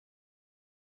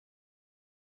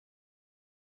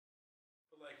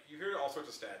like you hear all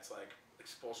sorts of stats, like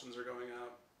expulsions are going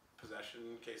up,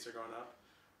 possession cases are going up.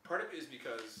 Part of it is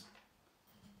because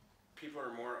people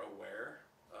are more aware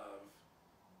of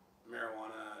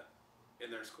marijuana in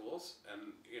their schools,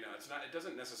 and you know, it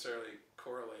doesn't necessarily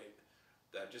correlate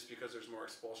that just because there's more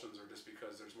expulsions or just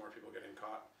because there's more people getting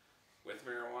caught with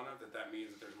marijuana that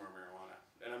means that there's more marijuana.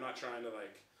 And I'm not trying to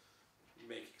like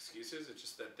make excuses. It's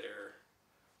just that their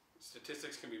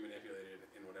statistics can be manipulated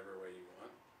in whatever way you want.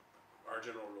 Our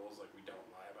general rule is like we don't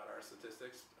lie about our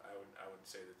statistics. I would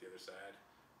say that the other side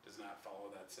does not follow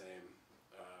that same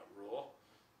rule,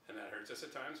 and that hurts us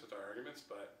at times with our arguments.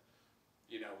 But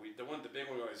you know, the big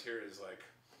one we always hear is like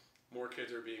more kids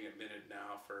are being admitted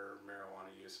now for marijuana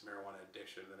use, marijuana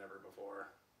addiction than ever before,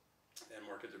 and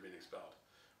more kids are being expelled.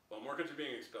 Well, more kids are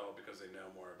being expelled because they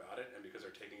know more about it and because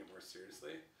they're taking it more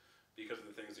seriously because of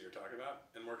the things that you're talking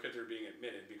about. And more kids are being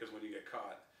admitted because when you get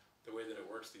caught, the way that it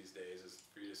works these days is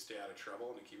for you to stay out of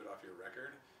trouble and to keep it off your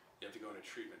record, you have to go into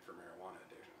treatment for marijuana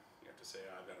addiction. You have to say,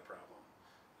 oh, I've got a problem.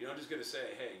 You don't just get to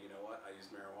say, hey, you know what, I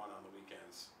used marijuana on the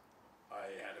weekends.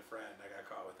 I had a friend, I got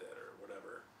caught with it, or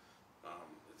whatever.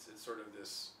 It's sort of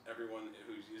this, everyone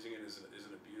who's using it is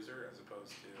an abuser as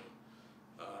opposed to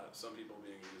some people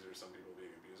being users, some people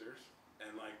being abusers.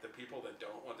 And like the people that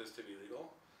don't want this to be legal,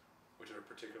 which are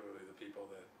particularly the people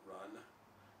that run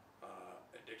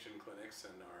addiction clinics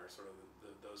and are sort of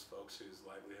those folks whose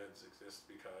livelihoods exist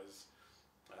because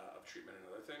of treatment and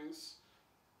other things,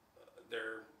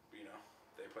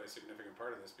 they play a significant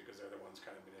part of this because they're the ones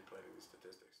kind of manipulating these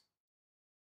statistics.